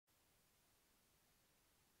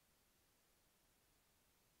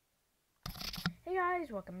Hey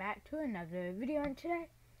guys, welcome back to another video, and today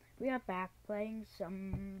we are back playing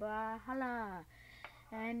some Brawlhalla,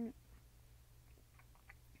 and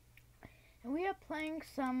we are playing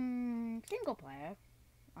some single player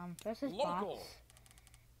versus bots,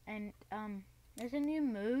 and there's a new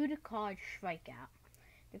mode called Strikeout.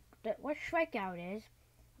 What Strikeout is,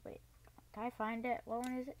 wait, can I find it? What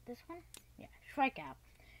one is it? This one? Yeah, Strikeout.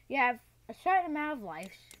 You have a certain amount of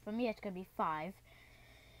lives. For me, it's gonna be 5.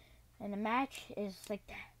 And the match is like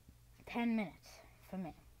 10 minutes for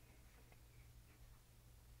me.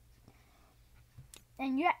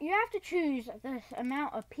 And you have to choose the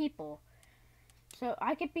amount of people. So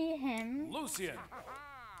I could be him. Lucian.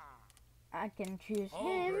 I can choose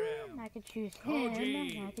him. I could choose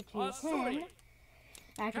him. I could choose him.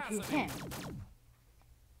 I could choose him.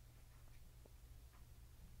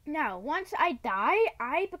 Now, once I die,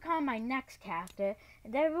 I become my next character,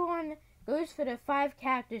 and everyone goes for the 5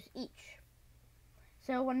 characters each.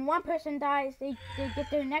 So when one person dies, they get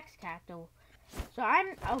their next character. So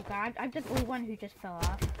oh god, I'm the only one who just fell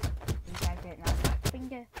off. You guys didn't know that.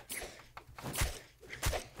 Finger.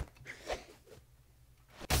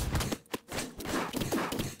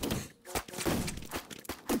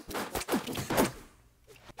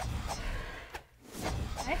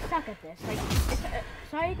 I suck at this. Like,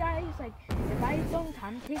 sorry guys, like, if I don't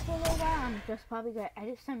commentate for a little while, I'm just probably gonna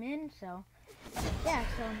edit some in, so, yeah,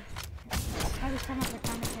 so, probably some of the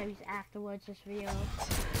commentaries afterwards this video,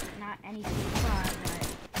 not anything far, but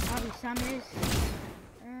probably some is,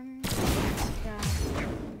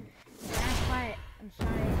 that's why, I'm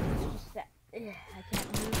sorry, it's just that, I can't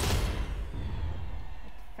move,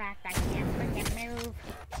 like, the fact I can't freaking move.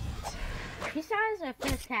 He saw as a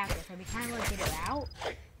first character, so we kind of want to get it out.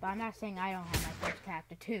 But I'm not saying I don't have my first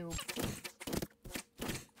character too.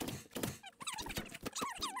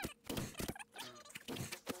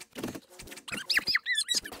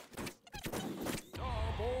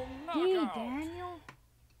 Hey, Daniel.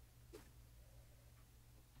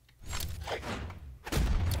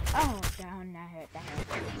 Oh, down, that hurt, that hurt.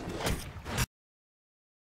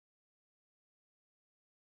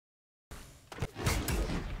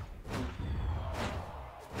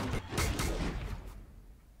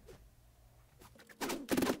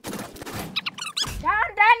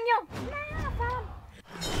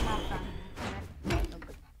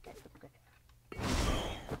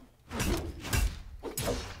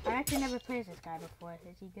 I never played this guy before.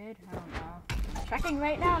 Is he good? I don't know. Checking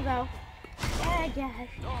right now though. Yeah, gosh.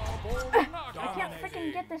 I can't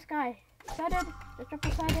freaking get this guy. Sided. The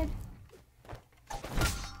triple sided.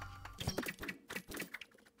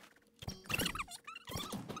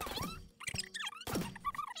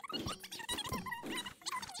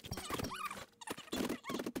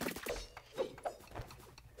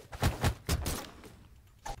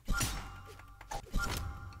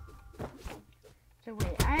 So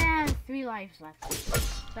wait, I have 3 lives left.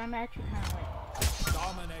 So I'm actually kind of like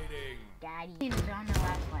dominating. Daddy is on the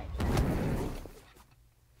last life.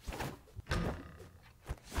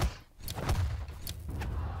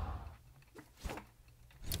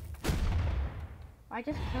 I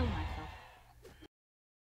just killed myself.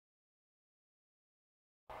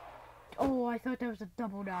 Oh, I thought there was a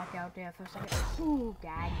double knockout there for a second. Ooh,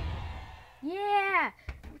 Daddy. Yeah!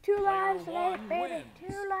 2 lives left, baby.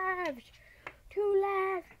 2 lives. 2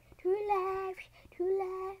 lives, 2 lives, 2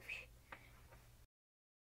 lives.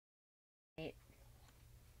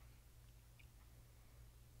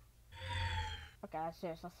 Okay,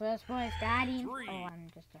 so the first one is Daddy. Oh, I'm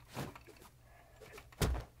just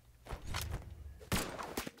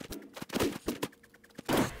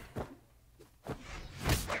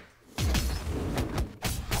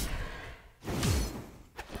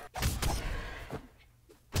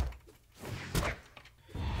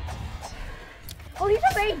Oh, he's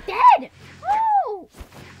already dead! Oh!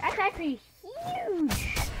 That's actually huge!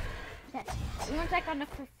 Everyone's like on the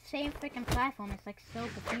same freaking platform. It's like so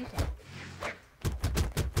confusing.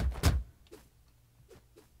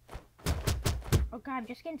 Oh god, I'm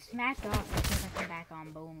just getting smacked off as soon as I come back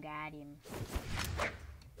on. Boom, got him.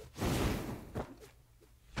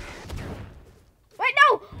 Wait,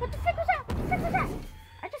 no! What the frick was that? What the frick was that?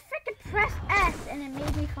 I just freaking pressed S and it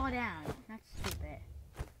made me fall down. That's stupid.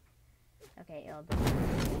 Okay, it'll do.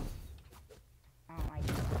 Oh my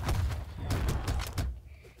god.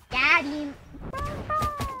 Got him!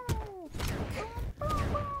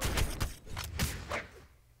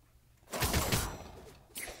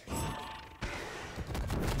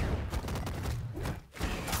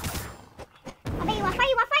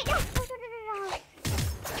 I'll fight you!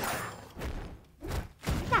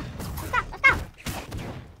 No! Let's go!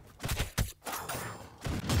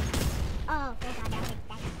 Oh,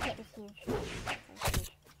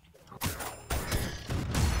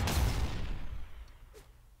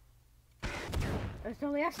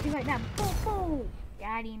 nasty right now. Boom, boom.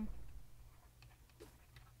 Got him.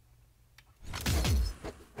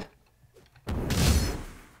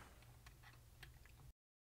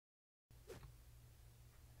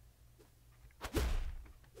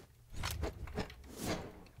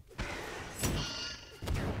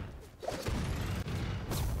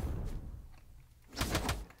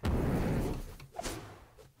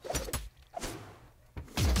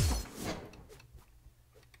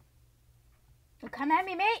 Come at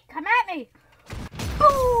me, mate. Come at me.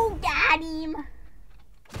 Boom! Got him.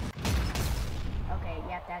 Okay,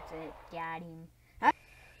 yep, that's it. Got him.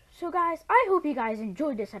 So, guys, I hope you guys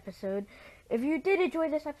enjoyed this episode. If you did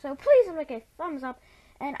enjoy this episode, please give a thumbs up.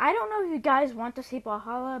 And I don't know if you guys want to see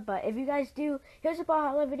Brawlhalla, but if you guys do, here's a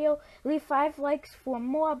Brawlhalla video. Leave 5 likes for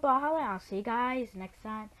more Brawlhalla. I'll see you guys next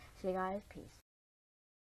time. See you guys. Peace.